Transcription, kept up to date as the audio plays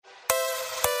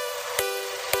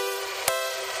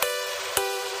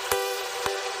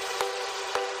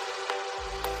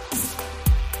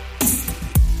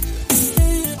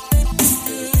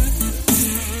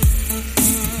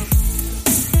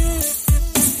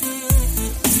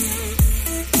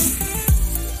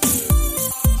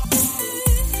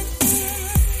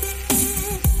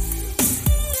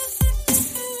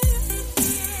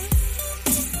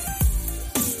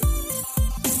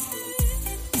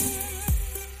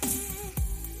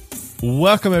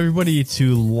Welcome everybody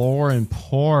to Lore and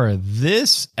Pour.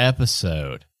 This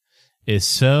episode is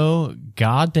so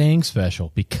goddamn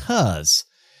special because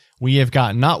we have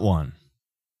got not one,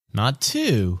 not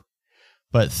two,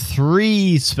 but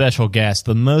three special guests,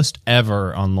 the most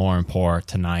ever on Lore and Pour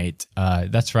tonight.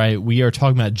 That's right, we are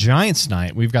talking about Giants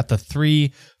Night. We've got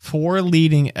the four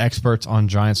leading experts on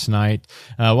Giants Night.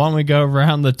 Why don't we go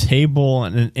around the table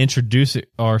and introduce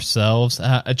ourselves?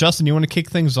 Justin, you want to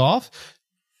kick things off?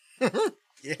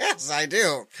 Yes, I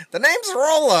do. The name's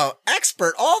Rollo,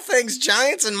 expert all things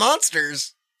giants and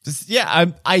monsters. Yeah,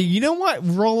 you know what,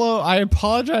 Rollo? I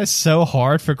apologize so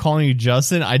hard for calling you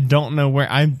Justin. I don't know where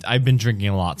I've been drinking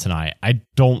a lot tonight. I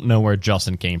don't know where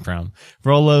Justin came from.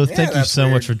 Rollo, thank you so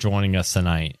much for joining us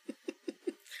tonight.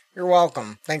 You're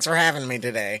welcome. Thanks for having me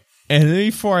today. And then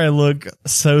before I look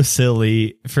so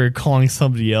silly for calling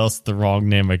somebody else the wrong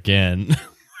name again,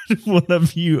 one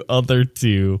of you other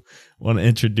two want to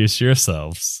introduce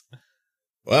yourselves?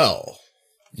 Well,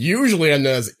 usually I'm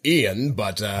known as Ian,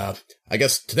 but I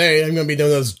guess today I'm going to be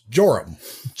known as Joram.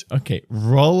 Okay,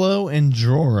 Rollo and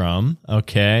Joram.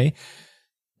 Okay.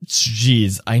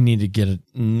 Jeez, I need to get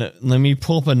let me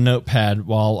pull up a notepad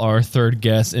while our third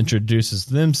guest introduces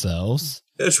themselves.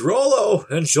 It's Rollo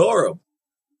and Joram.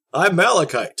 I'm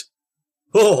Malachite.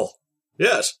 Oh,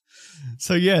 yes.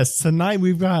 So yes, tonight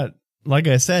we've got, like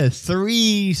I said,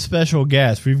 three special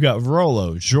guests. We've got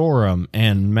Rollo, Joram,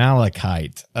 and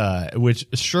Malachite, which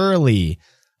surely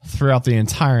throughout the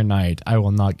entire night I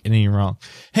will not get any wrong.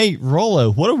 Hey,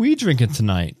 Rollo, what are we drinking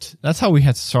tonight? That's how we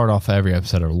have to start off every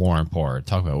episode of Lore and Pour.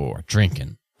 Talk about what we're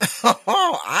drinking.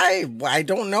 Oh, I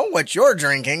don't know what you're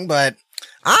drinking, but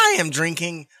I am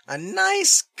drinking a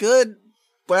nice, good,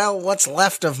 well, what's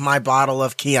left of my bottle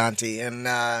of Chianti. And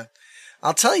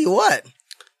I'll tell you what.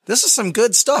 This is some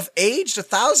good stuff, aged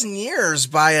 1,000 years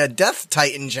by a Death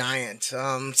Titan giant.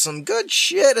 Some good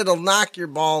shit, it'll knock your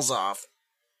balls off.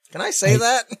 Can I say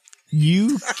that?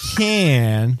 You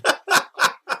can.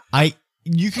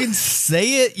 You can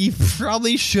say it, you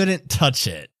probably shouldn't touch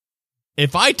it.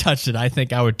 If I touched it, I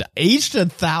think I would. Aged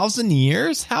 1,000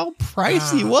 years? How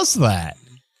pricey was that?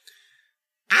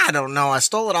 I don't know. I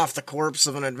stole it off the corpse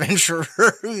of an adventurer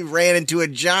who ran into a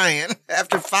giant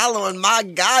after following my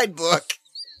guidebook.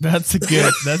 That's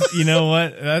you know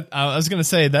what? I was going to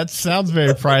say, that sounds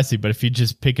very pricey, but if you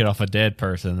just pick it off a dead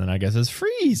person, then I guess it's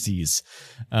freezies.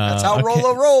 That's how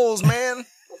Rollo rolls, man.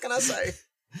 What can I say?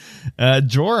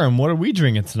 Joram, what are we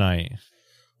drinking tonight?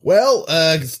 Well,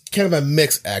 it's kind of a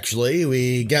mix, actually.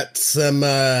 We got some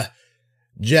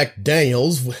Jack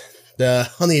Daniels, the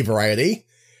honey variety.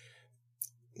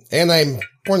 And I'm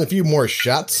pouring a few more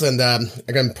shots, and I'm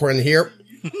going to pour in here.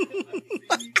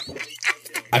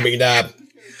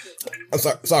 I'm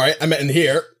sorry, I meant in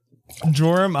here.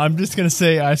 Joram, I'm just going to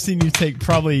say I've seen you take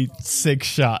probably 6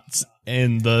 shots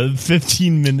in the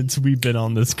 15 minutes we've been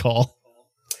on this call.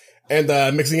 And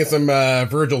mixing in some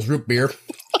Virgil's root beer.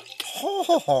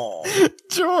 Oh,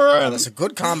 Joram. That's a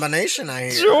good combination, I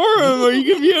hear. Joram, are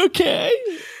you going to be okay?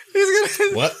 He's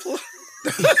gonna What?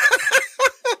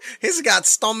 He's got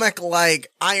stomach like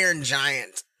Iron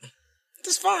Giant.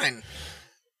 It's fine.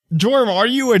 Joram, are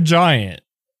you a giant?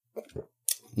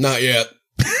 Not yet.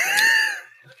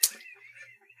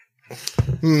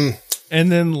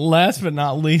 And then last but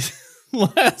not least,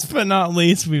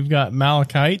 we've got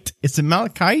Malachite. Is it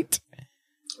Malachite?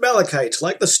 Malachite,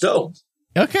 like the stone.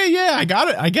 Okay, yeah, I got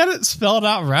it. I got it spelled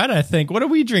out right, I think. What are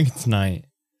we drinking tonight?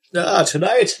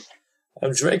 Tonight,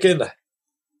 I'm drinking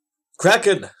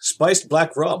Kraken spiced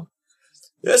black rum.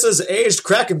 This is aged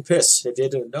Kraken piss, if you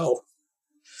didn't know.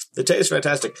 It tastes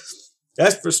fantastic.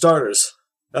 As for starters,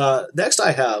 next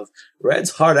I have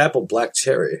Red's Hard Apple Black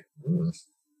Cherry.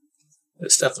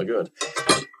 It's definitely good.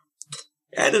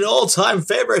 And an all-time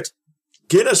favorite,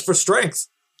 Guinness for strength.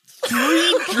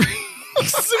 3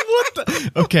 drinks? What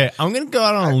the? Okay, I'm going to go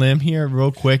out on a limb here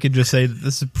real quick and just say that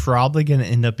this is probably going to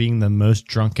end up being the most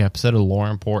drunk episode of Lore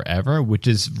and Pour ever, which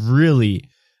is really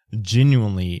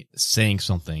genuinely saying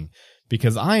something.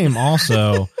 Because I am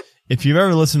also... If you've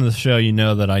ever listened to the show, you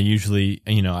know that I usually,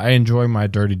 I enjoy my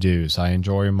dirty doos. I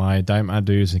enjoy my Diet My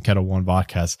Doos and Kettle One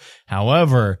vodkas.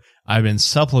 However, I've been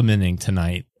supplementing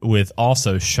tonight with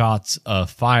also shots of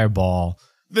Fireball.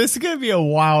 This is going to be a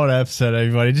wild episode,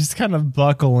 everybody. Just kind of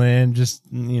buckle in. Just,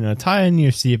 tie in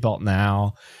your seatbelt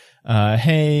now.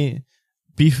 Hey,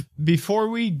 before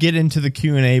we get into the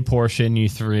Q&A portion, you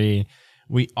three,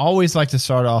 we always like to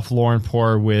start off Lore and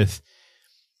Pour with,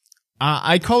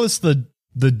 I call this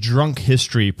the drunk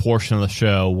history portion of the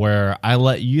show, where I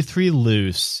let you three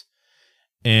loose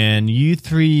and you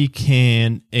three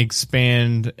can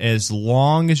expand as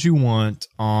long as you want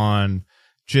on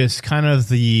just kind of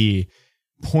the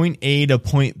point A to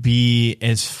point B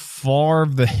as far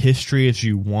of the history as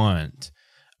you want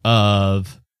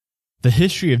of the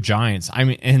history of giants. I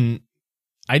mean, and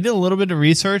I did a little bit of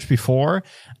research before.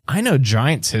 I know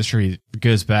giants' history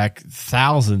goes back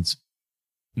thousands,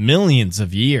 millions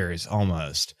of years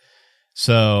almost.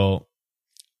 So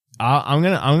I'm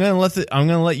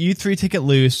gonna let you three take it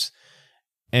loose,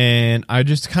 and I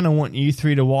just kind of want you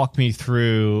three to walk me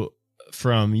through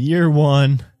from year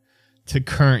one to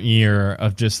current year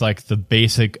of just like the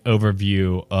basic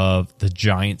overview of the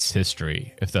Giants'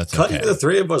 history, if that's Cutting okay. the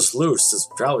three of us loose is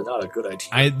probably not a good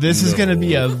idea. This is going to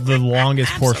be the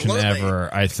longest portion Absolutely.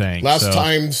 ever, I think. Last So,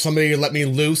 time somebody let me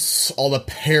loose, all the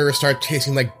pears started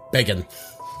tasting like bacon.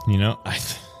 you know,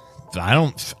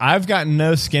 I've got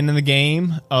no skin in the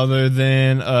game other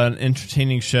than an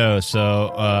entertaining show. So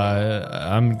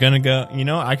I'm gonna go. You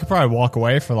know, I could probably walk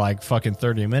away for like fucking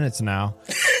 30 minutes now,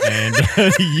 and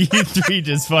you three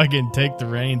just fucking take the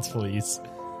reins, please.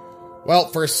 Well,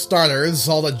 for starters,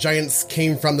 all the giants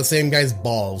came from the same guy's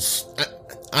balls.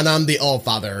 Anam the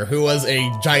Allfather, who was a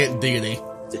giant deity.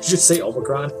 Did you say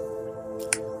Omicron?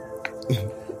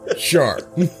 Sure.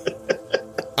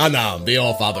 Anam the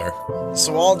Allfather.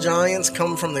 So all giants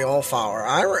come from the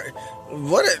Allfather.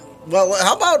 Well,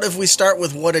 how about if we start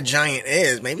with what a giant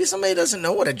is? Maybe somebody doesn't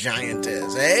know what a giant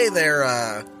is. Hey,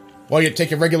 they're Well, you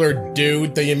take a regular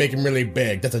dude, then you make him really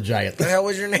big. That's a giant. the hell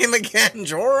was your name again,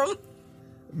 Joram?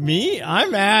 Me?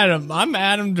 I'm Adam. I'm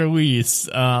Adam DeWeese.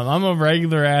 I'm a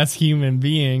regular ass human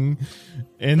being.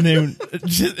 And then,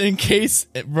 just in case,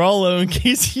 Rollo, in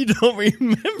case you don't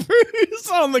remember who's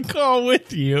on the call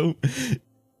with you,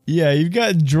 yeah, you've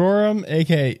got Joram,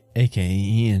 aka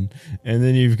Ian, and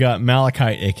then you've got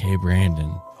Malachite, aka Brandon.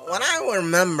 What I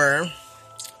remember,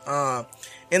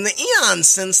 in the eons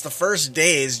since the first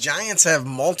days, giants have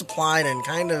multiplied and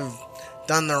kind of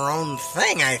done their own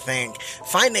thing, I think.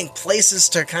 Finding places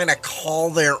to kind of call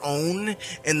their own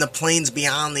in the planes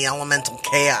beyond the elemental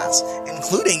chaos,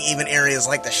 including even areas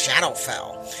like the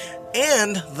Shadowfell.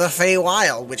 And the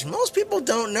Feywild, which most people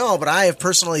don't know, but I have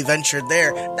personally ventured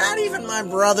there. Not even my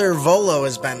brother Volo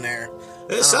has been there.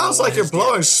 It sounds like you're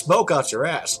blowing smoke out your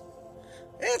ass.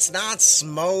 It's not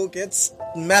smoke, it's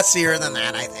messier than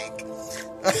that, I think.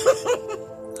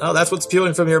 Oh, that's what's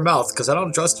spewing from your mouth, because I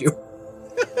don't trust you.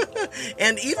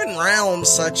 And even realms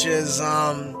such as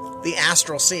the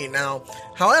Astral Sea. Now,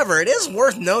 however, it is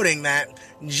worth noting that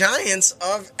giants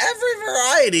of every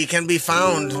variety can be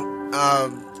found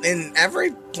in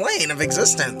every plane of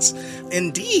existence.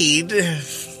 Indeed,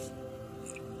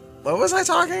 what was I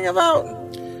talking about?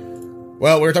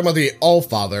 Well, we were talking about the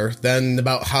Allfather, then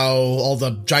about how all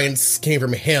the giants came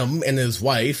from him and his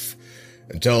wife,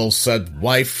 until said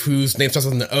wife, whose name starts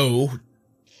with an O.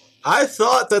 I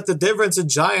thought that the difference in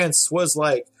giants was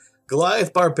like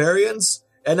Goliath barbarians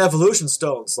and evolution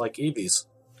stones like Eevees.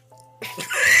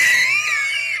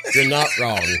 You're not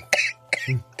wrong.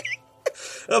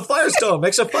 A firestone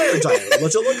makes a fire giant.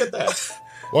 Would you look at that?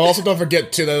 Well, also don't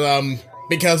forget to that,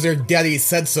 because their daddy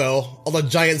said so, all the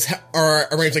giants are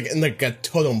arranged like in like a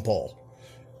totem pole.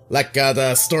 Like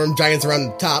the storm giants are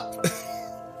on the top.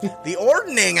 The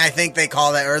Ordening, I think they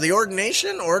call that, or the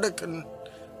Ordination, or the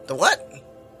what?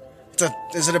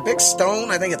 Is it a big stone?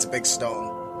 I think it's a big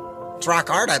stone. It's rock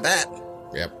hard, I bet.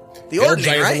 Yep. The old Ordening,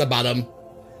 giants right? on the bottom,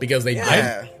 because they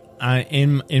Yeah.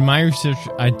 In my research,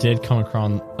 I did come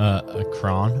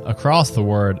across the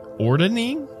word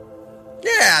ordering.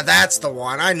 Yeah, that's the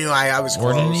one. I knew I was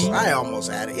close. Ordering? I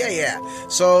almost had it. Yeah.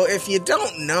 So if you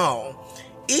don't know,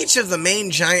 each of the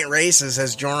main giant races,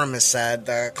 as Joram has said,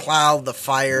 the cloud, the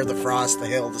fire, the frost, the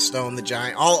hill, the stone, the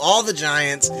giant, all the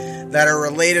giants that are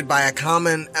related by a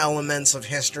common elements of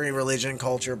history, religion,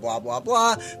 culture, blah, blah,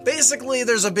 blah. Basically,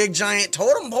 there's a big giant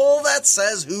totem pole that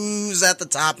says who's at the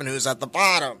top and who's at the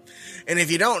bottom. And if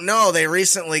you don't know, they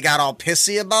recently got all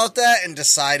pissy about that and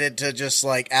decided to just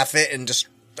like F it and just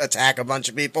attack a bunch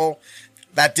of people.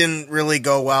 That didn't really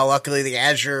go well. Luckily, the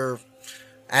Azure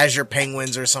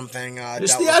Penguins or something.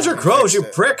 It's the Azure Crows, you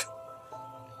prick.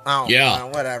 Oh, Yeah.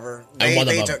 well, whatever. I'm one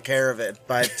of They them. took care of it.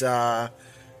 But, oh,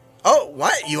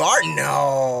 what? You are?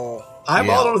 No. I'm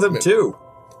Yeah. all of them too.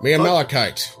 Me and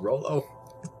Malachite. Rolo.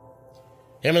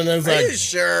 Him and his, Are you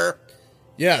sure?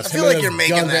 yes, I feel him and like you're his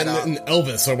making that Jonathan up. and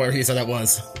Elvis, or whatever he said that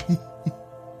was.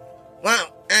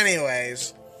 Well,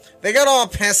 anyways, they got all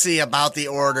pissy about the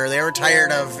order. They were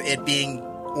tired of it being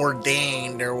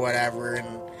ordained or whatever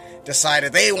and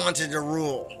decided they wanted to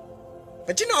rule.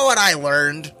 But you know what I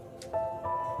learned?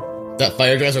 That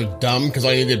fire guys are dumb because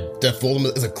all you need to fool them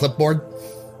is a clipboard.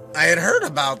 I had heard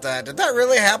about that. Did that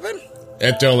really happen?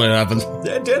 It totally happened.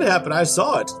 It did happen. I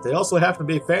saw it. They also happen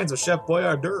to be fans of Chef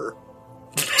Boyardee.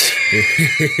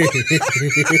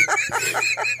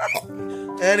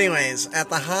 Anyways, at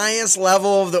the highest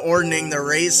level of the ordning, the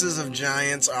races of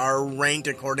giants are ranked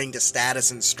according to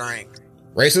status and strength.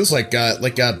 Races like a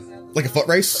foot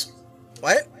race?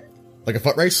 What? Like a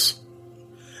foot race?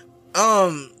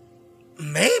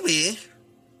 Maybe.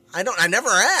 I never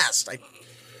asked.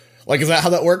 Like, is that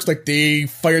how that works? Like, the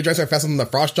fire giants are faster than the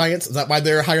frost giants? Is that why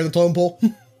they're higher in the totem pole?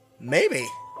 Maybe.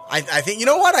 I think, you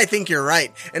know what? I think you're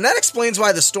right. And that explains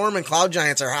why the storm and cloud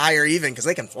giants are higher even, because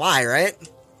they can fly, right?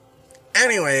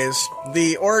 Anyways,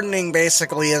 the ordning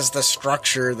basically is the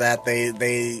structure that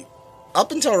they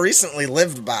up until recently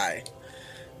lived by.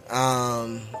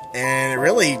 And it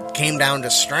really came down to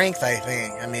strength, I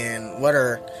think. I mean, what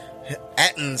are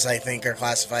Ettins, I think, are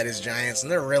classified as giants,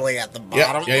 and they're really at the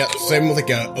bottom. Yeah. Same with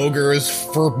like ogres,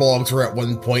 furbolgs were at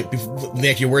one point. They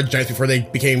actually were giants before they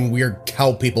became weird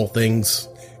cow people things.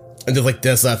 And just like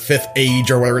this 5th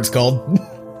age or whatever it's called.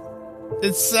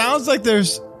 It sounds like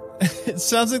there's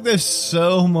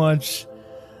so much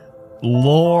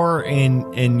lore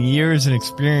and years and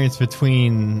experience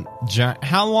between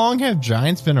how long have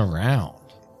giants been around?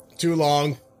 Too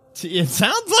long. It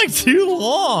sounds like too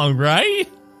long, right?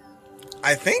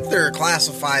 I think they're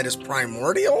classified as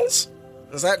primordials.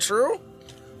 Is that true?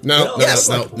 No. Yes.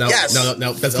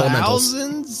 That's elementals.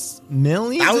 Thousands?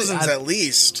 Millions? Thousands at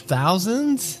least.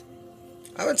 Thousands?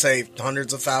 I would say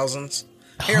hundreds of thousands.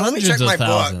 Here, let me Hundreds check of my book.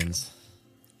 thousands.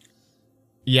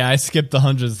 Yeah, I skipped the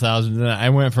hundreds of thousands. And I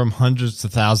went from hundreds to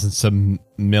thousands to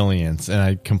millions, and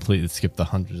I completely skipped the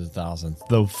hundreds of thousands.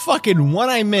 The fucking one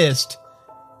I missed.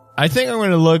 I think I'm going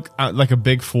to look like a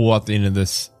big fool at the end of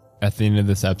this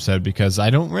episode, because I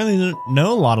don't really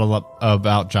know a lot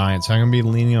about giants. So I'm going to be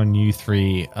leaning on you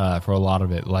three for a lot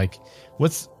of it. Like,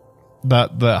 what's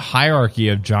the hierarchy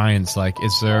of giants? Like,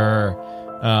 is there?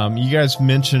 You guys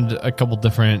mentioned a couple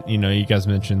different. You guys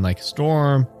mentioned like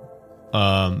storm,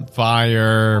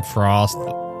 fire, frost,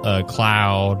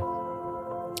 cloud,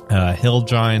 hill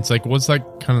giants. Like, what's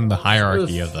like kind of the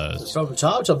hierarchy of those? From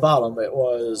top to bottom, it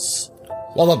was.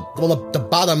 Well, the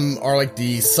bottom are like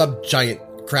the sub-giant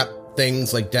crap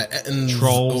things like that.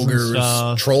 Trolls, ogres, and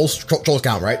stuff. Trolls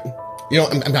count, right?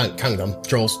 I'm not counting them.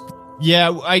 Trolls. Yeah,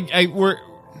 I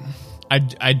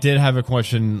did have a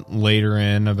question later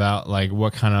in about like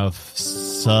what kind of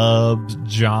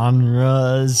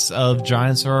sub-genres of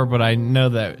giants are, but I know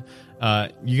that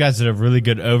you guys did a really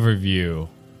good overview.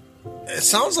 It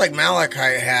sounds like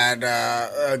Malachite had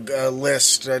a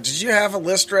list. Did you have a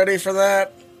list ready for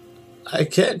that? I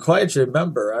can't quite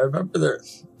remember. I remember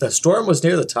the storm was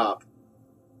near the top.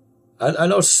 I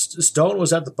know stone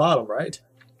was at the bottom, right?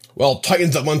 Well,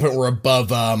 Titans at one point were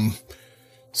above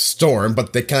storm,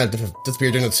 but they kind of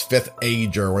disappeared in its 5th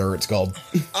age or whatever it's called.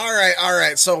 All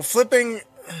right. So flipping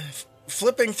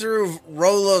through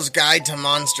Rolo's Guide to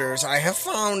Monsters, I have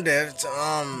found it.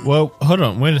 Well, hold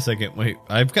on, wait a second. Wait,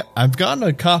 I've gotten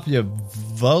a copy of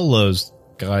Volo's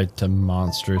Guide to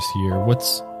Monsters here.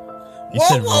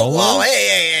 Whoa,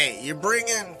 hey, you're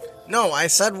bringing... No, I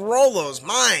said Rolo's,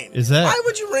 mine. Is that... Why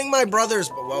would you ring my brother's...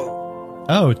 Whoa.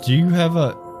 Oh, do you have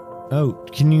a... Oh,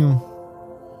 can you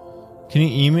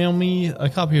email me a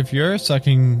copy of yours so I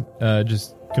can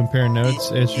just compare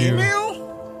notes as you...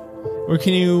 Email? Or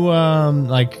can you,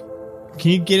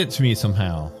 can you get it to me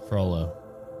somehow, Frollo?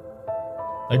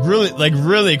 Like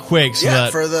really quick so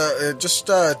that... for the... just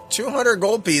 200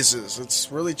 gold pieces.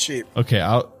 It's really cheap. Okay,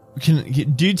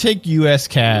 do you take U.S.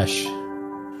 cash?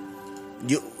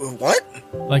 You what?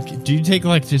 Like, do you take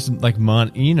like just like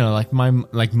money? Like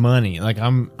money. Like I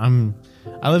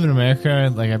live in America.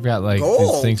 Like I've got like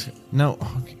gold. these things. No.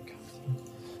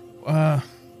 Okay.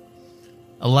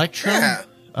 Electrum. Yeah.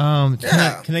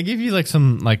 Can I give you like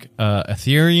some like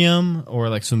Ethereum or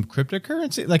like some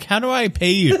cryptocurrency? Like, how do I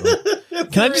pay you?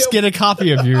 Can I just get a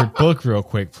copy of your book real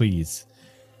quick, please?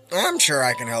 I'm sure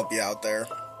I can help you out there.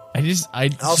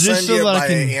 I'll send so you that by I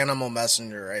can... animal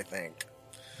messenger, I think.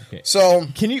 Okay. So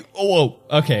can you? Oh,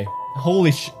 okay.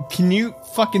 Holy sh! Can you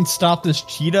fucking stop this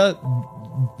cheetah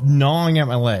gnawing at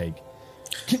my leg?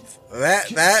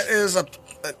 That is a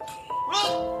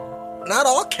not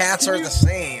all cats are the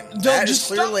same. That is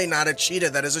clearly not a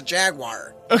cheetah. That is a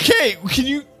jaguar. Okay, can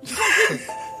you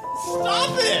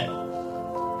stop it?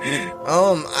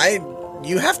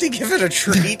 You have to give it a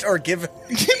treat or give it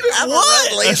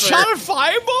what? A shot of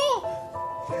fireball?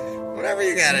 Whatever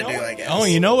you gotta do, I guess. Oh,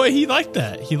 you know what? He liked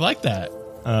that.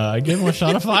 I gave him a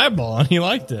shot of fireball, and he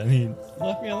liked it, and he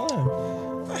left me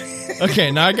alone.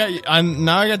 Okay, now I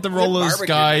got the roll of this barbecue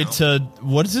guy now. to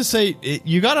what does it say?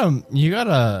 You got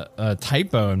a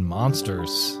typo in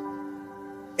monsters.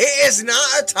 It is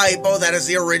not a typo. That is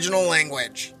the original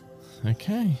language.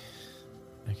 Okay.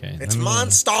 It's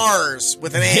Monstars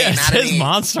with an A, Yeah, it not an says E.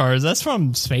 Monstars. That's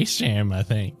from Space Jam, I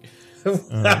think.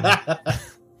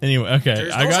 Anyway, okay,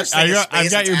 There's I no got such thing as I've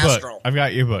space, got it's your book. astral. I've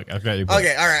got your book.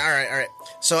 Okay, all right.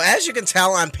 So as you can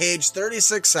tell on page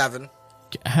 36.7,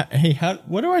 Hey,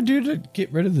 what do I do to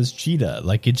get rid of this cheetah?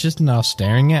 Like, it's just now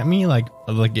staring at me like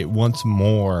it wants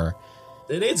more.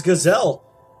 It needs Gazelle.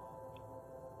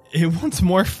 It wants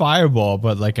more fireball,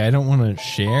 but like I don't want to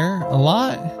share a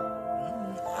lot.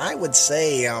 I would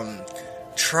say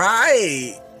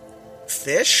try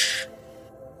fish.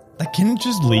 Like, can it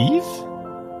just leave?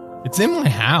 It's in my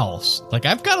house. Like,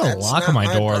 I've got a That's lock not on my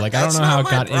my door. pro- Like, I don't that's know how it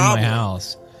not my got in my problem.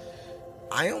 house.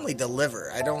 I only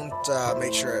deliver. I don't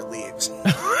make sure it leaves.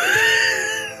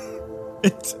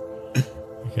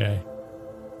 Okay.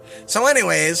 So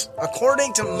anyways,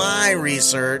 according to my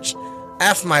research,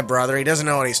 F my brother, he doesn't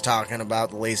know what he's talking about,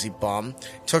 the lazy bum.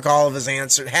 Took all of his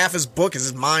answers. Half his book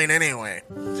is mine anyway.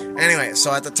 Anyway,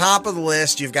 so at the top of the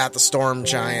list, you've got the storm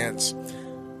giants.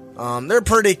 They're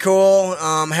pretty cool.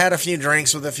 Had a few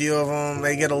drinks with a few of them.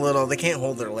 They can't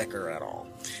hold their liquor at all.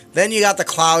 Then you got the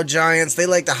cloud giants. They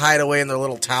like to hide away in their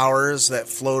little towers that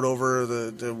float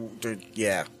over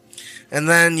yeah. And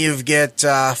then you get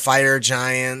fire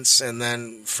giants, and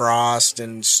then frost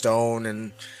and stone,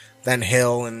 and then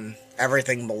hill and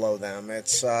everything below them.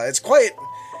 It's quite.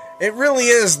 It really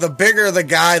is. The bigger the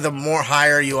guy, the more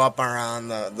higher you up are on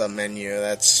the menu.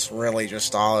 That's really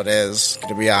just all it is,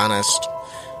 to be honest.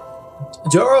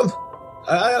 Joram,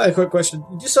 I got a quick question.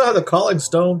 Did you still have the calling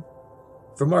stone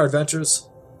from our adventures?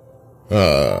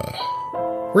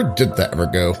 Where did that ever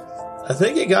go? I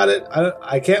think you got it.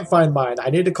 I can't find mine. I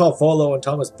need to call Volo and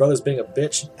tell him his brother's being a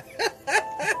bitch.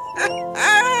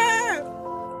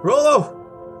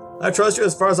 Rolo, I trust you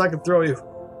as far as I can throw you.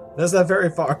 That's not very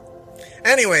far.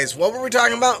 Anyways, what were we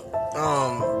talking about?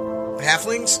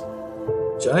 Halflings?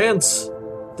 Giants.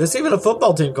 There's even a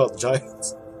football team called the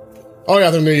Giants. Oh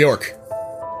yeah, they're New York.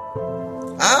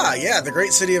 Ah, yeah, the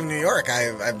great city of New York.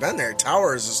 I've been there.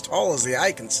 Towers as tall as the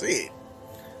eye can see.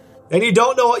 And you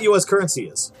don't know what U.S. currency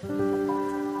is,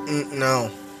 No.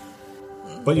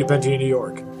 but you've been to New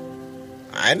York.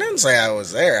 I didn't say I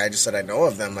was there. I just said I know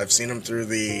of them. I've seen them through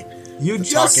the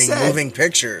Just talking, said, moving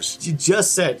pictures. You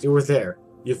just said you were there.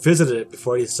 You visited it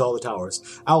before you saw the towers.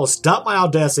 I will stop my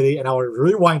audacity and I will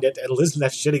rewind it and listen to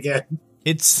that shit again.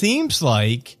 It seems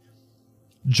like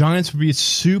Giants would be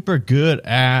super good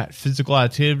at physical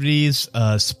activities,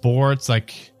 sports,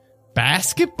 like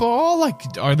basketball. Like,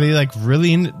 are they like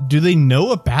really do they know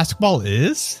what basketball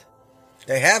is?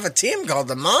 They have a team called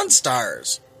the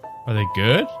Monstars. Are they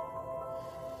good?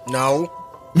 No.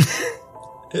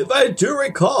 If I do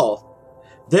recall,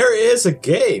 there is a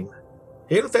game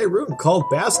in Faerun called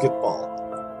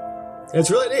basketball.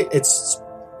 It's really neat. It's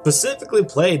specifically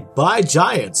played by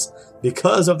giants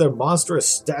because of their monstrous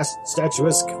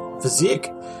statuesque physique.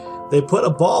 They put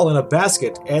a ball in a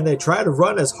basket and they try to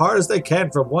run as hard as they can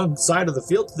from one side of the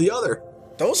field to the other.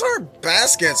 Those aren't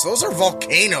baskets. Those are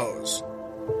volcanoes.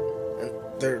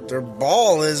 And their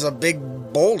ball is a big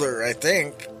boulder, I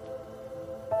think.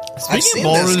 I've Speaking seen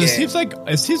of boulders, this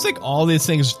it seems like all these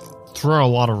things throw a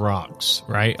lot of rocks,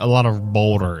 right? A lot of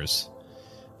boulders.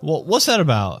 Well, what's that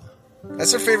about?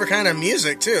 That's their favorite kind of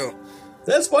music, too.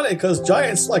 That's funny because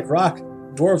giants like rock,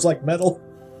 dwarves like metal.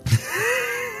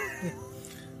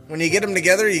 When you get them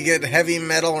together, you get heavy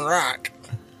metal and rock.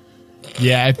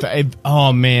 Yeah,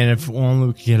 oh man, if only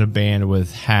we could get a band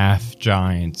with half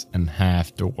giants and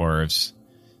half dwarves.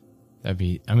 That'd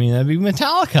be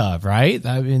Metallica, right?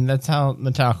 I mean, that's how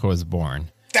Metallica was born.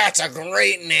 That's a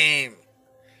great name.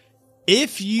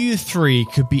 If you three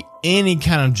could be any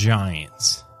kind of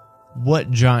giants,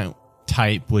 what giant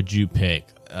type would you pick?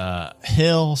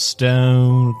 Hill,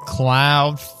 stone,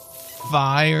 cloud,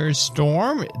 fire,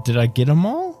 storm? Did I get them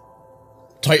all?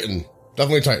 Titan.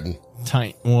 Definitely Titan.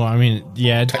 Titan. Well, I mean,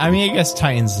 yeah. Titan. I mean, I guess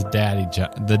Titan's the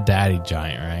daddy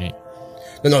giant, right?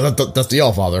 No, that's the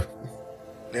Allfather.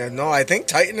 Yeah, no, I think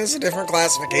Titan is a different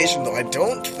classification, though. I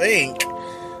don't think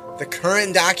the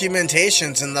current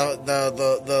documentations in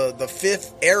the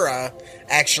fifth era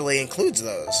actually includes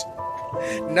those.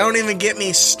 Don't even get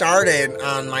me started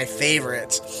on my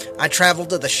favorites. I traveled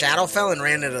to the Shadowfell and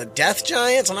ran into the Death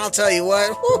Giants, and I'll tell you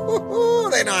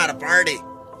what, they know how to party.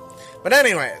 But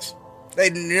anyways, they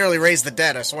nearly raised the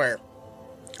dead, I swear.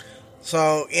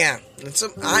 So, yeah. this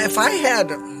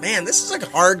is a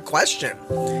hard question.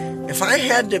 If I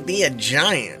had to be a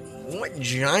giant, What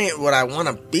giant would I want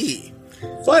to be?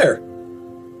 Fire.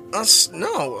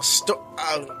 No.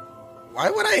 Why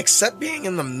would I accept being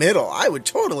in the middle? I would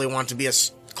totally want to be a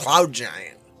cloud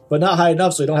giant. But not high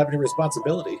enough so you don't have any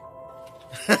responsibility.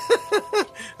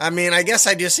 I mean, I guess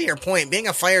I do see your point. Being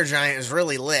a fire giant is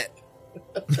really lit.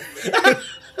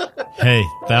 Hey,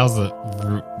 that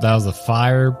was a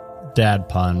fire dad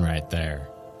pun right there.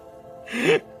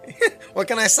 What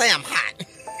can I say? I'm hot.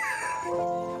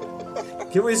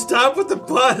 Can we stop with the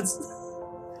puns?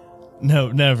 No,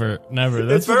 never.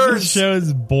 That's what burns. this show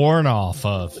is born off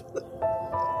of.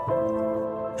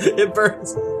 It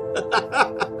burns.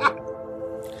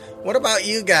 What about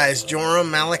you guys,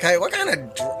 Joram, Malachite? What kind of...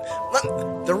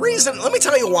 let me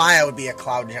tell you why I would be a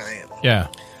cloud giant. Yeah.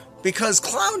 Because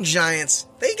cloud giants,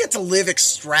 they get to live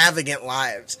extravagant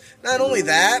lives. Not only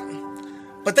that,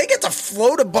 but they get to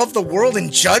float above the world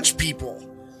and judge people.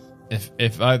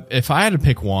 If I had to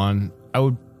pick one, I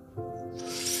would...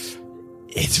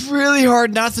 It's really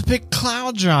hard not to pick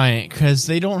cloud giant because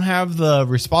they don't have the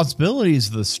responsibilities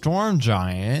of the storm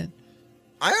giant.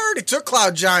 I already took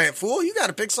cloud giant, fool. You got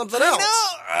to pick something else.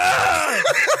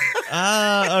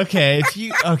 Okay.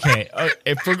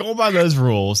 If we're going by those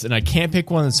rules, and I can't pick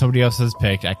one that somebody else has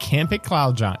picked, I can't pick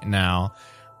cloud giant now.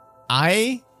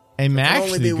 I am actually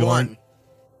only be going. one.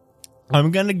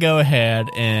 I'm gonna go ahead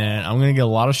and I'm gonna get a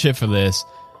lot of shit for this.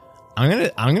 I'm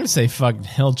gonna say fucking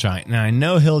hill giant. Now I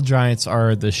know hill giants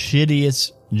are the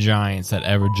shittiest giants that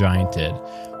ever gianted,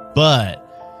 but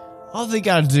all they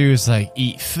gotta do is like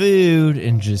eat food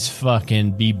and just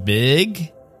fucking be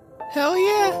big. Hell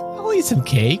yeah, I'll eat some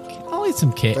cake. I'll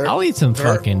eat some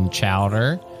fucking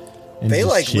chowder. And They just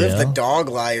like live the chill. dog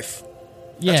life.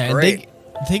 Yeah, That's and great.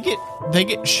 they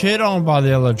get shit on by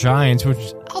the other giants,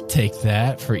 which I'll take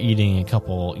that for eating a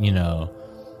couple, great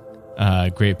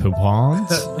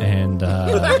poupons and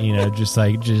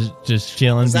just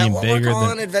chilling, Is that being what we're bigger calling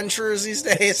than. adventurers these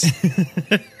days?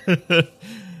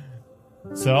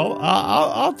 So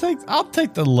I'll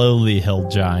take the lowly hill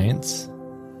giants.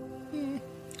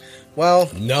 Well,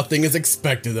 Nothing is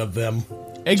expected of them.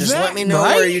 just let me know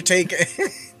right? where you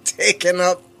taking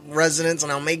up residence,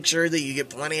 and I'll make sure that you get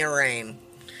plenty of rain.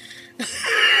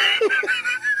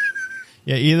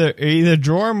 Yeah, either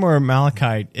Joram or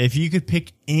Malachite. If you could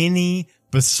pick any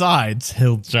besides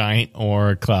hill giant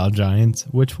or cloud giants,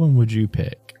 which one would you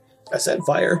pick? I said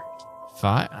fire.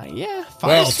 Fire, Well,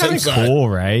 fire's kind of since cool,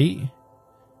 right?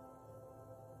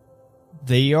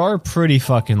 They are pretty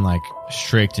fucking like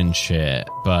strict and shit,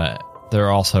 but they're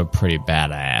also pretty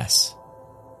badass.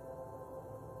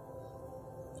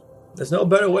 There's no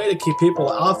better way to keep people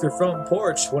off your front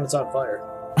porch when it's on fire.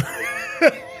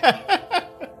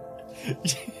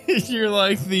 You're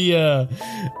like the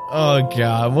oh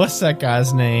god, what's that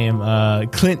guy's name?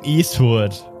 Clint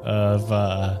Eastwood of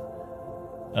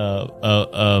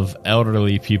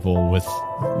elderly people with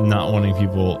not wanting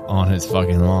people on his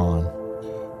fucking lawn.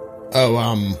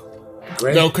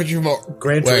 Gran Country for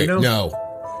Gran Wait, Torino?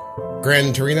 no.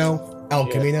 Gran Torino? El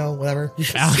Camino? Whatever.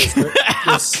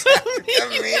 Yes.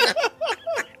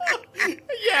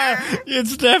 Yeah,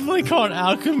 it's definitely called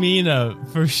Al Camino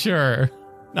for sure.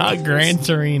 Not Gran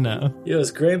Torino.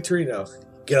 Yes, Gran Torino.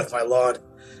 Get off my lawn.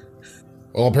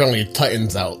 Well, apparently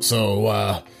Titan's out,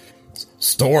 so,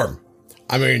 Storm.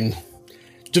 I mean,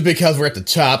 just because we're at the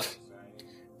top,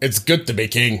 it's good to be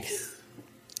king.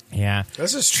 Yeah.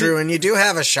 This is true, and you do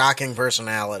have a shocking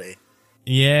personality.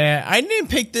 Yeah, I didn't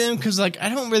pick them because, like, I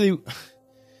don't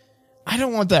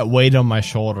want that weight on my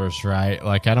shoulders, right?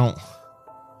 Like,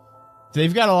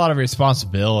 they've got a lot of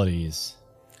responsibilities.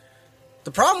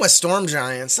 The problem with storm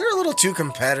giants, they're a little too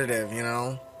competitive, you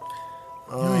know?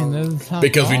 I mean, they're the top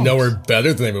Because we know dogs. we're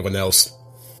better than everyone else.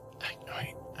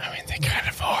 I mean, they kind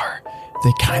of are.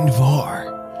 They kind of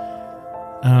are.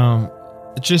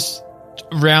 Just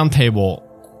round table,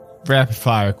 rapid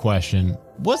fire question.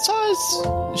 What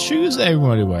size shoes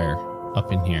everybody wear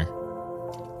up in here?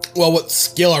 Well, what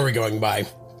scale are we going by?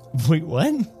 Wait,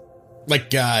 what?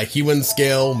 Like, human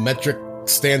scale, metric,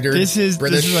 standard, This is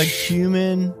British? like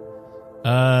human,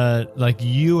 like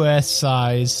U.S.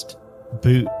 sized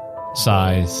boot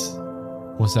size.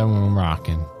 What's that one I'm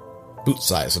rocking? boot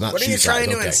size, so not What are shoe you trying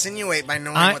size. to Okay. insinuate by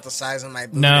knowing I- what the size of my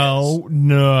boot is?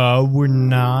 No, we're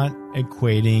not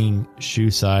equating shoe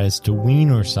size to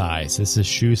wiener size. This is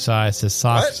shoe size to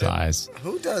sock What? size.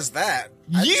 Who does that?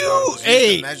 I You- just thought it was used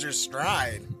hey. to measure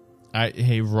stride.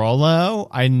 Hey, Rollo,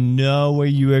 I know where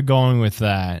you are going with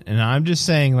that, and I'm just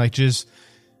saying, like, just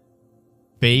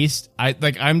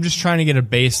I'm just trying to get a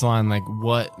baseline, like,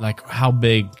 what, like, how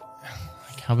big.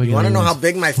 You want to know how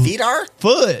big my feet are?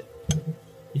 foot?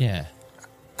 Yeah.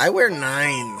 I wear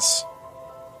 9s.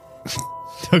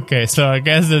 Okay, so I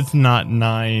guess it's not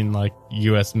 9 like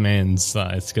U.S. men's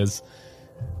size because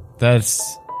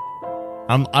that's.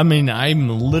 I'm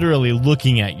literally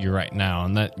looking at you right now,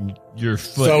 and that your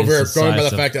foot. So is we're the going by size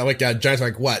the of fact that like giants are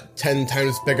like what 10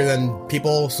 times bigger than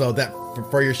people. So that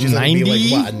for your shoes, that would 90? be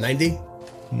like what a 90.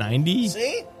 90.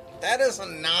 See? That is a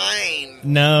 9.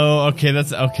 No, okay,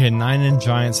 that's okay. 9 in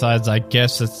giant size. I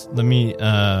guess that's. Let me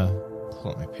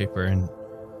pull out my paper and.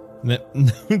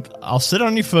 I'll sit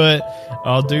on your foot.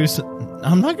 I'll do.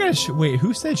 I'm not gonna. Wait,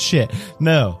 who said shit?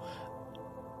 No.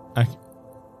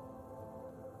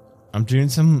 I'm doing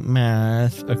some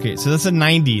math. Okay, so that's a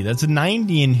 90. That's a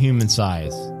 90 in human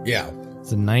size. Yeah.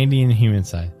 It's a 90 in human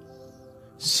size.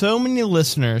 So many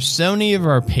listeners, so many of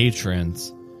our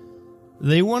patrons,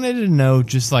 they wanted to know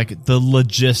just like the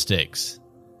logistics.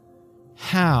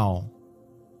 How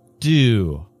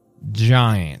do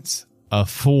giants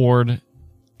afford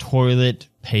toilet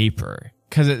paper?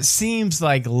 Because it seems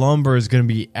like lumber is going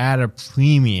to be at a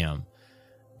premium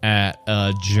at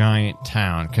a giant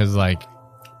town. Because like,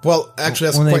 well,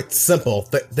 actually, that's quite simple.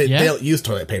 They don't use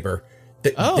toilet paper.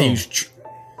 They use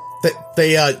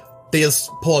they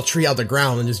just pull a tree out of the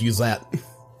ground and just use that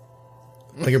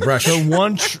like a brush. So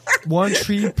one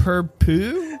tree per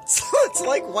poo. So it's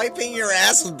like wiping your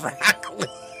ass with broccoli.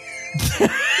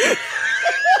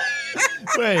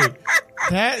 Wait,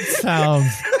 that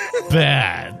sounds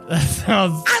bad. That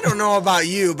sounds. I don't know about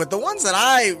you, but the ones that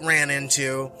I ran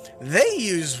into, they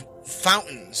use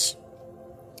fountains.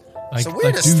 Like, it's the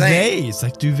weirdest thing.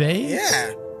 Like duvets?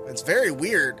 Yeah, it's very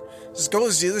weird. Just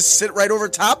goes, you just sit right over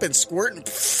top and squirt and.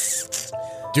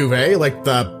 Duvet, like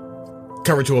the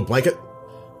cover to a blanket.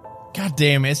 God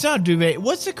damn it! It's not a duvet.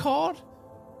 What's it called?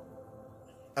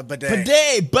 A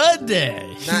bidet.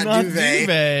 Bidet. Not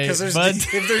duvet. Because if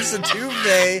there's a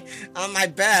duvet on my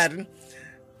bed and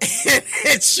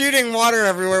it's shooting water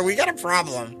everywhere, we got a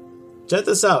problem. Check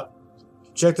this out.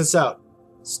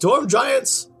 Storm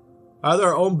giants are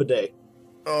their own bidet.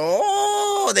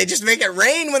 Oh, they just make it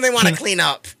rain when they want to clean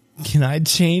up. Can I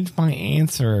change my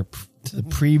answer to the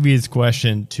previous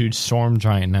question to storm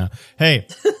giant now? Hey,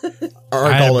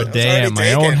 I had a bidet at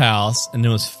my old house, and it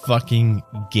was fucking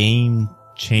game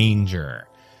changer.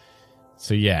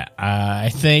 So yeah, I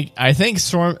think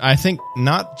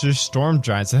not just storm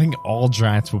giants. I think all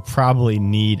giants will probably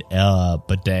need a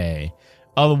bidet.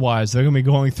 Otherwise, they're gonna be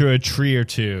going through a tree or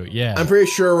two. Yeah, I'm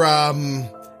pretty sure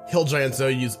hill giants though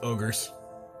use ogres.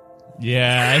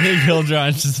 Yeah, I think hill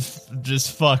giants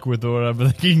just fuck with whatever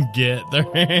they can get their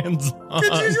hands on.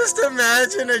 Could you just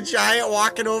imagine a giant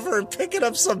walking over and picking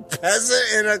up some peasant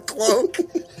in a cloak?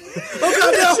 Oh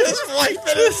god, no! Just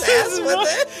wiping his ass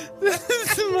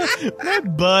with it. My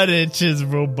butt itches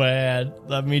real bad.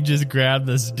 Let me just grab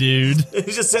this dude.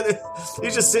 He's just sitting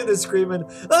there screaming,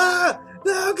 "Ah!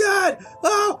 No, God!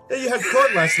 Oh!" And you had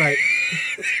court last night.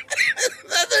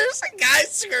 There's a guy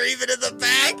screaming in the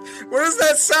back. What does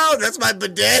that sound? That's my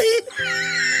bidet.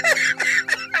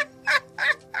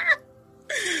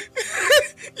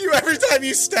 Every time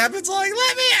you step, it's like,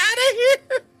 let me out of here.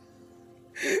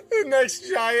 The next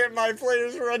giant my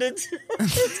players run into.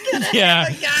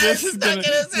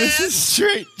 This is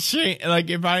straight. Like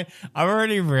if I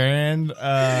already ran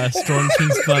Storm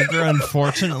King's Thunder,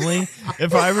 unfortunately.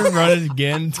 If I ever run it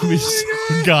again, it's gonna be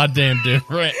so goddamn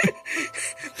different.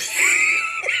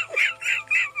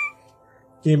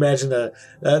 Can you imagine the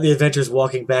adventurers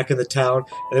walking back in the town and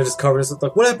they're just covered in stuff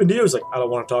like, what happened to you? It's like, I don't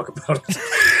want to talk about it.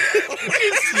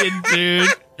 Dude,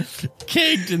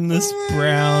 caked in this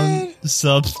brown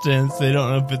substance. They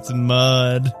don't know if it's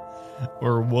mud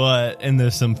or what, and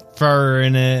there's some fur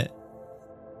in it.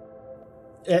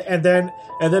 And then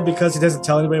because he doesn't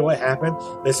tell anybody what happened,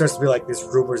 there starts to be like these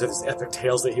rumors of these epic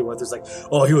tales that he went. There's like,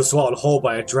 oh, he was swallowed whole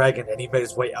by a dragon and he made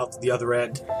his way out to the other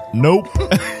end. Nope.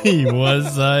 He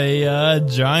was a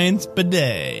giant's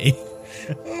bidet.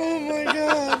 Oh my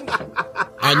god.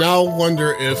 I now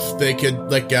wonder if they could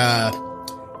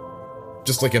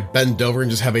just like a bend over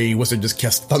and just have a wizard just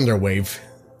cast Thunder Wave.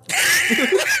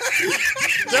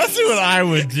 That's what I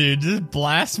would do. Just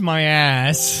blast my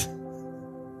ass.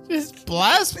 Just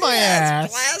blast my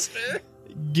ass. Blaster.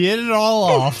 Get it all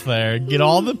off there. Get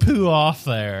all the poo off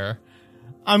there.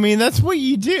 I mean, that's what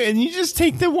you do. And you just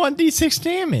take the 1d6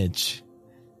 damage.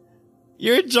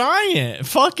 You're a giant.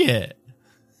 Fuck it.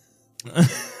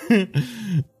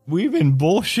 We've been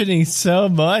bullshitting so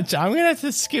much. I'm going to have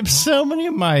to skip so many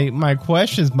of my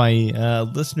questions, my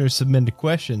listeners submitted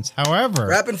questions. However...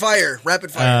 Rapid fire.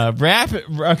 Rapid fire.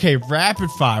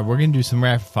 We're going to do some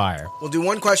rapid fire. We'll do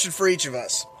one question for each of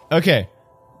us. Okay.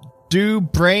 do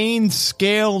brains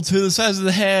scale to the size of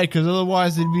the head? Because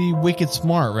otherwise they'd be wicked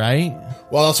smart, right?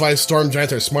 Well, that's why storm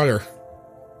giants are smarter.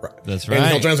 That's And hill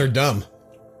right. giants are dumb.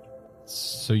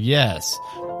 So yes.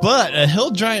 But a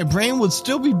hill giant brain would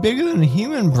still be bigger than a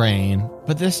human brain,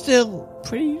 but they're still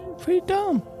pretty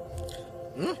dumb.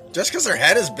 Just because their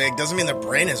head is big doesn't mean their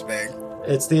brain is big.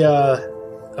 It's the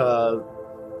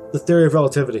theory of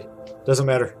relativity. Doesn't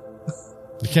matter.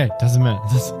 Okay, doesn't matter.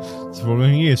 That's what we're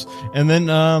going to use. And then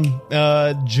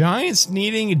giants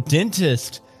needing a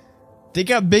dentist. They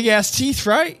got big-ass teeth,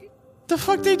 right? The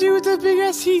fuck they do with the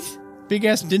big-ass teeth?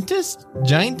 Big-ass dentist?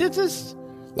 Giant dentist?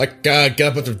 Like, get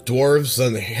a bunch of dwarves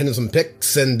and hand them some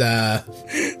picks and, They're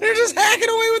just hacking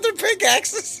away with their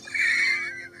pickaxes.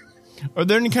 Are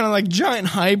there any kind of like giant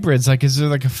hybrids? Like, is there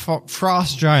like a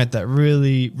frost giant that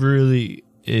really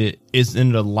is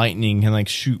into lightning and like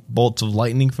shoot bolts of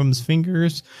lightning from his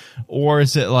fingers? Or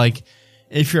is it like,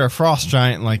 if you're a frost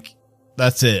giant, like,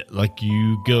 that's it. Like,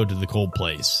 you go to the cold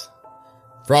place.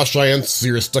 frost giants,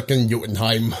 you're stuck in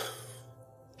Jotunheim.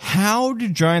 How do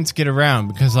giants get around?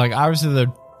 Because like, obviously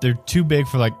they're too big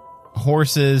for like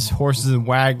horses and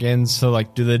wagons. So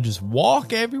like, do they just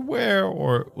walk everywhere,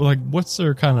 or like, what's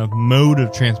their kind of mode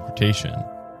of transportation?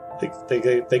 They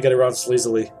get around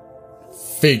sleazily.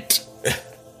 Fate.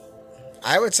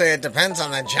 I would say it depends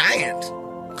on the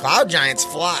giant. Cloud giants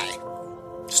fly.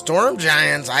 Storm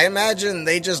giants, I imagine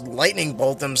they just lightning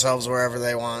bolt themselves wherever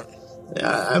they want. Yeah,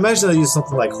 I imagine they use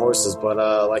something like horses, but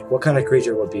like, what kind of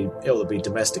creature would be able to be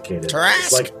domesticated?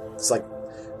 Tarrasque. It's like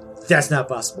that's not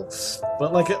possible.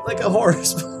 But like a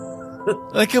horse,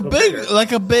 Like a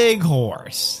big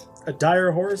horse. a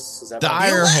dire horse. Is that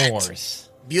Dire Bullet. horse.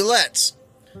 Bullets.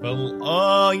 Well,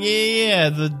 oh yeah,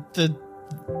 the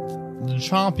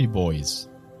chompy boys.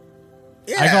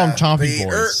 Yeah, I call them chompy the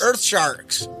boys. Earth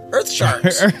sharks. Earth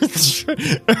sharks.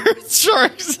 Earth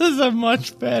sharks is a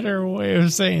much better way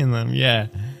of saying them. Yeah.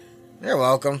 You're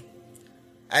welcome.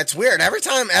 It's weird. Every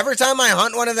time I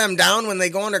hunt one of them down when they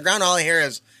go underground, all I hear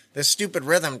is this stupid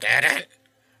rhythm. Da-da,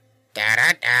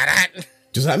 da-da, da-da.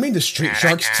 Does that mean the Street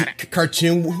Sharks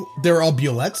cartoon, they're all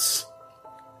bullets?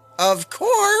 Of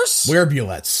course. Where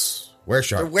bullets? Where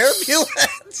sharks? Where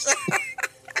bullets?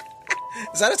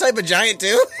 Is that a type of giant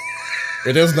too?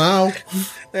 It is now.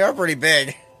 They are pretty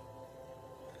big.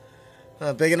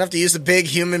 Big enough to use the big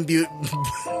human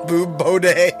boob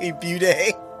bidet.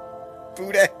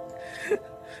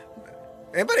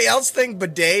 Anybody else think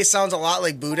bidet sounds a lot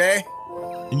like boudet?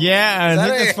 Yeah, I Is that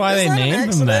think a- that's why is they that an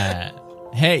named them accident?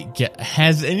 that. Hey,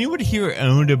 has anybody here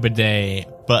owned a bidet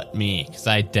but me? Because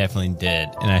I definitely did,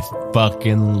 and I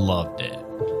fucking loved it.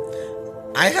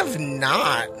 I have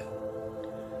not.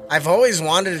 I've always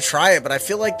wanted to try it, but I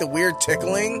feel like the weird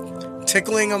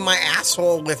tickling of my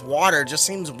asshole with water just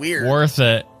seems weird. Worth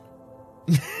it.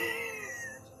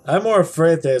 I'm more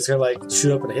afraid that it's gonna like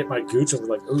shoot up and hit my gooch and be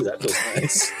like, ooh, that feels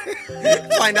nice.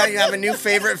 Find out you have a new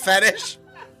favorite fetish.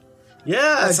 Yeah,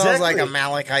 That exactly. sounds like a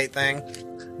Malachite thing.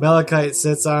 Malachite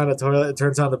sits on a toilet and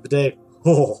turns on the bidet.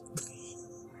 Oh,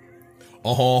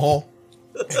 Oh.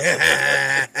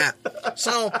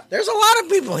 So, there's a lot of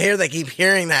people here that keep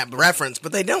hearing that reference,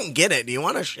 but they don't get it. Do you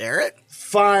want to share it?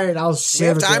 fine. I'll Do we share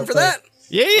have it time real for quick. that?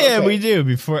 Yeah, Okay. we do.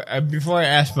 Before I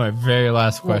ask my very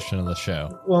last question of the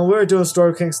show. When we were doing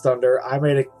Story of King's Thunder, I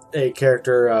made a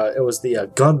character. It was the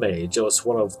Gun Mage. It was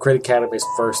one of Crit Academy's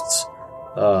first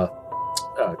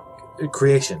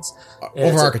creations. And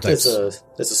Over it's archetypes.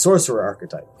 It's a sorcerer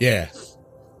archetype. Yeah.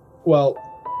 Well,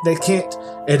 they can't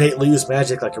innately use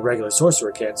magic like a regular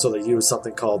sorcerer can, so they use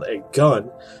something called a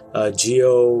gun,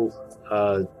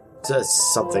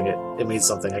 something. It means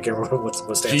something. I can't remember what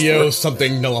it stands Geo for.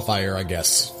 something nullifier, I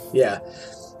guess. Yeah.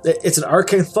 It's an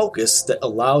arcane focus that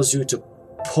allows you to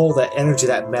pull that energy,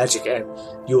 that magic, and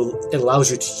it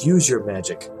allows you to use your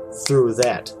magic through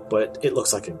that, but it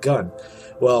looks like a gun.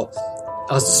 Well,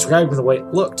 I was describing the way it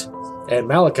looked, and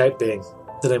malachite being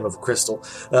the name of a crystal,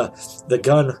 the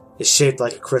gun is shaped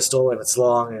like a crystal, and it's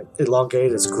long and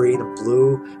elongated, it's green and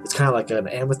blue, it's kind of like an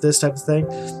amethyst type of thing,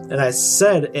 and I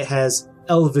said it has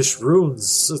elvish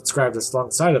runes inscribed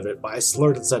alongside of it, but I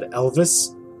slurred and said Elvis.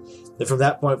 And from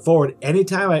that point forward,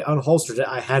 anytime I unholstered it,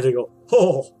 I had to go,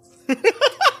 oh.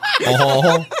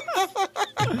 Oh.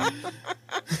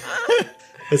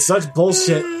 It's such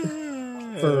bullshit.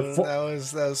 That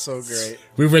was so great.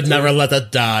 We would never let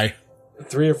that die.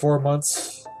 3 or 4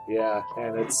 months. Yeah,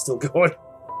 and it's still going.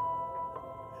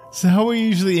 So how we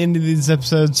usually end these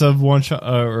episodes of One Shot,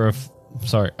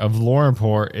 of Lore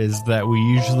Report, is that we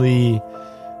usually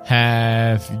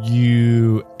have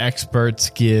you experts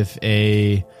give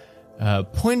a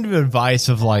point of advice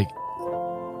of like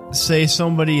say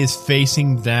somebody is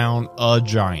facing down a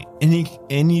giant,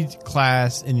 any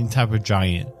class, any type of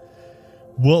giant,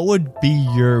 what would be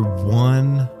your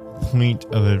one point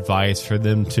of advice for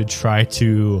them to try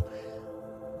to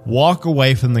walk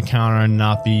away from the counter and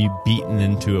not be beaten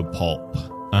into a pulp?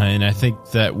 And I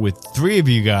think that with three of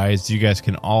you guys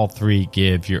can all three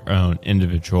give your own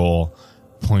individual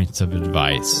points of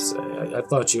advice. I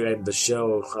thought you ended the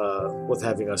show with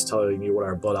having us telling you what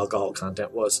our blood alcohol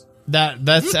content was.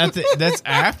 That's after.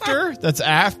 That's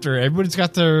after. Everybody's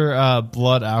got their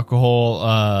blood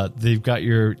alcohol. They've got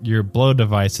your blow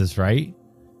devices, right?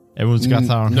 Everyone's got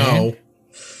that on hand.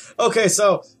 Okay,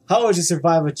 so how would you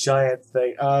survive a giant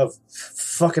thing?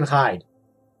 Fucking hide.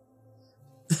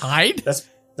 Hide?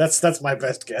 That's my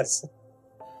best guess.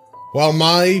 Well,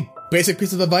 my basic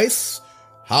piece of advice: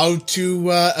 how to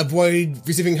avoid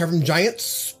receiving harm from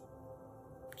giants?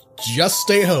 Just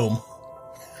stay home.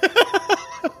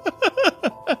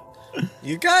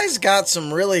 You guys got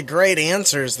some really great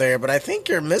answers there, but I think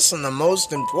you're missing the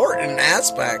most important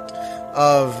aspect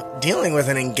of dealing with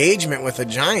an engagement with a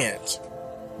giant.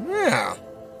 Yeah.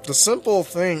 The simple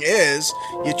thing is,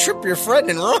 you trip your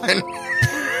friend and run.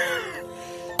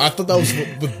 I thought that was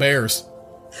with bears.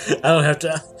 I don't have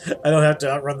to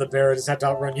outrun the bear. I just have to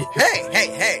outrun you.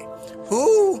 Hey.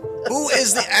 Who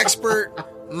is the expert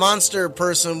monster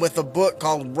person with a book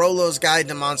called Rollo's Guide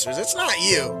to Monsters? It's not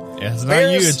you. Yeah, it's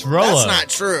not you, it's Rollo. That's not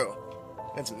true.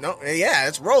 It's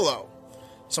Rollo.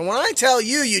 So when I tell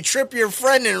you trip your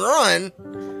friend and run,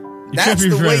 that's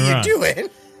the way you do it.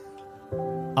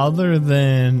 Other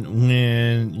than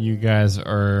when you guys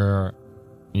are,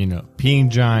 peeing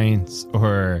giants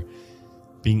or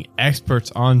being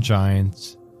experts on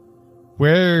giants,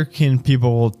 where can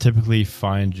people typically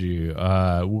find you?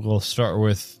 We'll start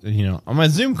with, on my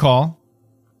Zoom call,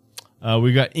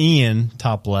 we got Ian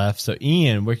top left. So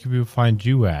Ian, where can people find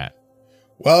you at?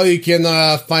 Well, you can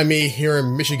find me here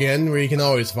in Michigan, where you can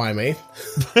always find me.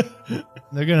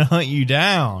 They're going to hunt you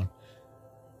down.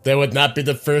 They would not be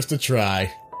the first to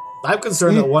try. I'm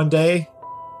concerned that one day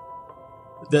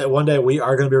we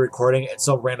are going to be recording and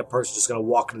some random person just going to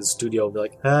walk into the studio and be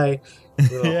like, "Hey,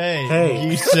 hey,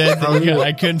 you said that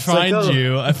I couldn't find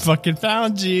you. I fucking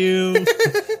found you.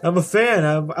 I'm a fan.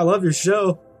 I love your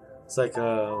show." It's like,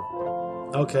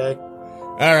 okay.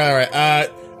 All right.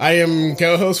 I am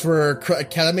co-host for Crit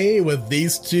Academy with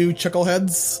these two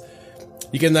chuckleheads.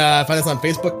 You can find us on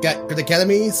Facebook at Crit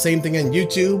Academy. Same thing on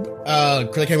YouTube.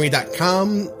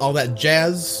 CritAcademy.com. All that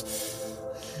jazz.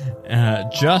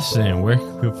 Justin, where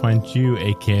can we find you,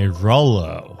 aka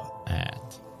Rollo,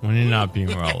 at? When you're not being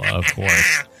Rollo, of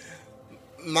course.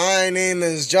 My name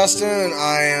is Justin.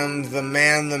 I am the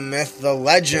man, the myth, the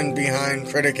legend behind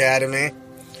Crit Academy.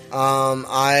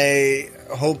 I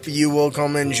hope you will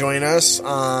come and join us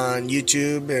on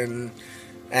YouTube and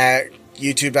at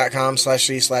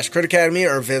youtube.com/c/Crit Academy,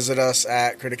 or visit us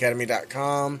at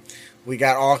critacademy.com. We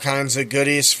got all kinds of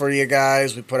goodies for you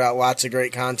guys. We put out lots of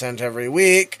great content every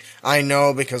week. I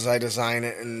know because I design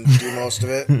it and do most of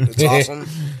it. It's awesome.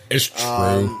 It's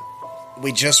true.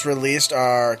 We just released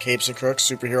our Capes and Crooks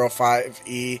Superhero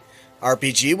 5e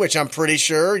RPG, which I'm pretty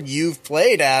sure you've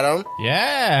played, Adam.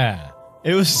 Yeah.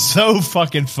 It was so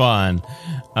fucking fun.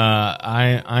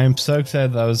 I'm so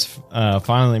excited that was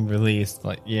finally released.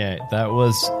 That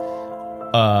was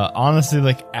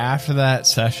honestly, after that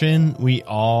session, we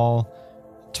all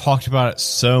talked about it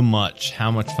so much, how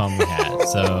much fun we had.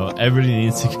 So everybody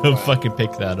needs to go fucking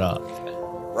pick that up.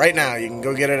 Right now, you can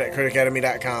go get it at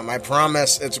critacademy.com. I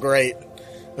promise it's great.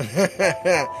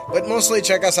 But mostly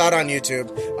check us out on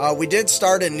YouTube. We did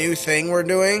start a new thing we're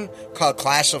doing called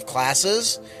Clash of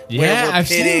Classes. Yeah, I've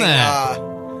seen that.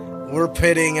 We're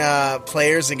pitting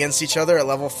players against each other at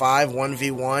level 5,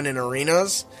 1v1 in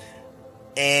arenas.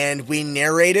 And we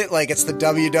narrate it like it's the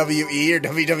WWE or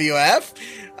WWF.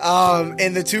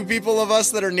 And the two people of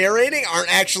us that are narrating aren't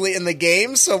actually in the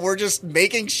game, so we're just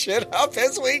making shit up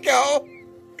as we go.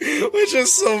 Which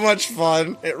is so much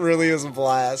fun. It really is a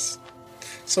blast.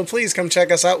 So please come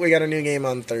check us out. We got a new game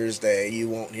on Thursday. You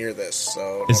won't hear this,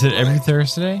 so... Is it every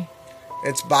Thursday?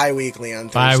 It's bi-weekly on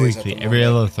Thursdays. Bi-weekly, every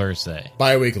other Thursday.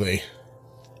 Bi-weekly.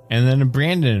 And then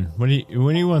Brandon, what do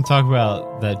you want to talk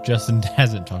about that Justin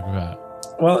hasn't talked about?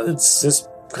 Well, it's just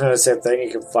kind of the same thing.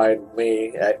 You can find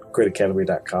me at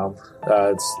critacademy.com.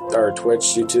 It's our Twitch,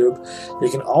 YouTube. You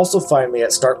can also find me at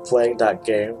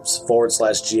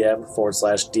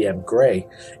startplaying.games/GM/DM Gray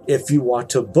if you want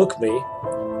to book me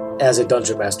as a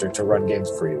dungeon master to run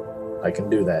games for you. I can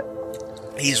do that.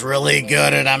 He's really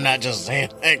good, and I'm not just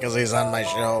saying that because he's on my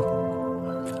show.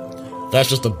 That's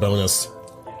just a bonus.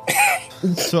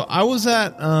 So I was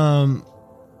at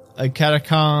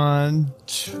Catacon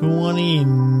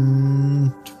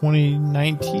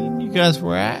 2019 you guys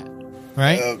were at,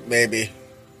 right? Maybe.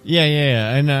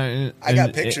 Yeah. And I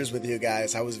got pictures with you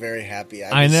guys. I was very happy.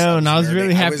 I know, and I was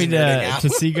really happy nerding to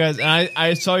see you guys. And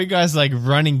I saw you guys like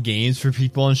running games for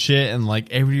people and shit, and like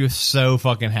everybody was so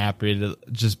fucking happy to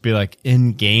just be like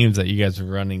in games that you guys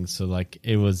were running. So like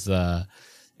it was a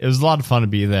lot of fun to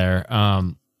be there.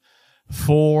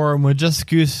 For Majestic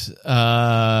Goose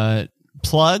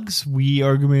plugs, we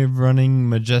are going to be running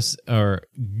GooseCon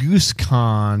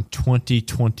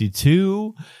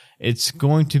 2022. It's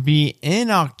going to be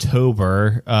in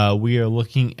October. We are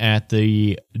looking at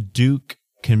the Duke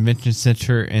Convention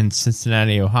Center in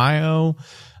Cincinnati, Ohio.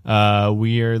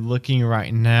 We are looking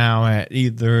right now at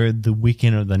either the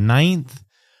weekend of the 9th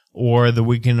or the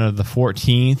weekend of the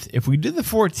 14th. If we do the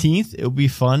 14th, it'll be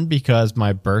fun because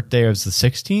my birthday is the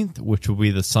 16th, which will be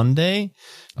the Sunday.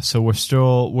 So we're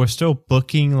still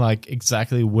booking like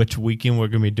exactly which weekend we're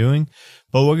going to be doing.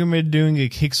 But we're going to be doing a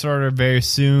Kickstarter very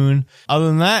soon. Other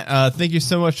than that, thank you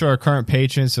so much to our current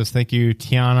patrons. So thank you,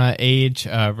 Tiana Age,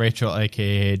 Rachel,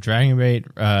 a.k.a.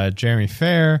 Dragonbait, Jeremy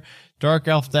Fair, Dark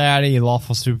Elf Daddy,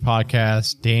 Lawful Stupid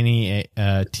Podcast, Danny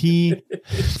T,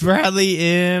 Bradley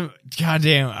M.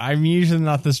 Goddamn, I'm usually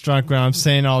not this drunk when I'm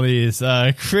saying all these.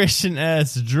 Christian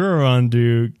S, Drew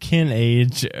Undo, Ken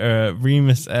H,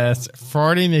 Remus S,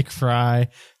 Farty McFry,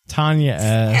 Tanya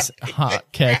S,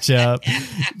 Hot Ketchup,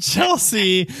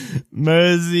 Chelsea,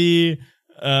 Mosey,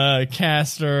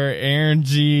 Castor, Aaron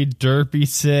G, Derpy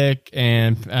Sick,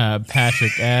 and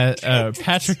Patrick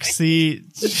Patrick C.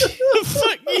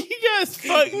 Fuck, you guys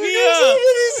fucked me up.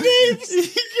 You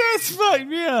guys fucked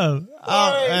me up.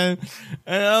 And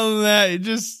other than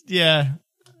that, yeah.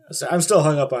 So I'm still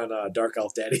hung up on Dark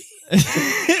Elf Daddy.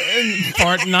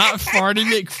 Not Farty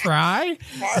McFry.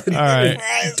 All right.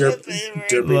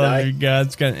 Derpy Love you guys.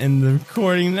 It's gonna end the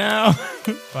recording now.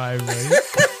 Bye, everybody.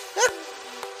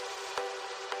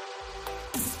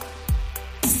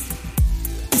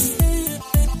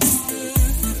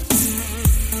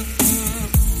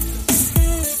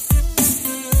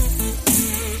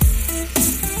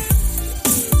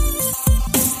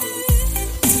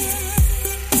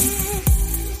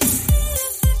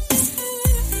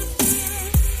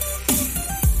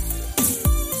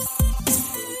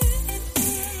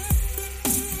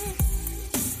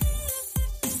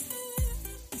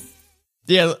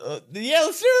 Yeah,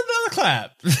 let's do another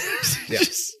clap.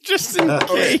 just in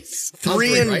case.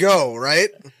 Three and go, right?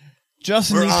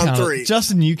 Justin, We're on three.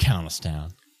 Justin, you count us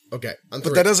down. Okay, on But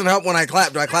three. that doesn't help when I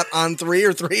clap. Do I clap on three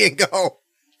or three and go?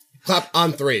 Clap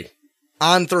on three.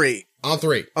 On three. On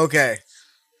three. Okay.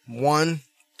 1,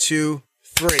 2,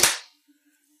 3.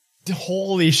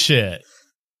 Holy shit.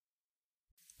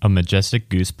 A Majestic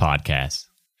Goose podcast.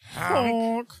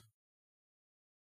 Honk.